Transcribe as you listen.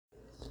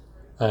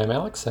I'm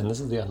Alex, and this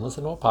is the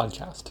Unlistenable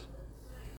Podcast.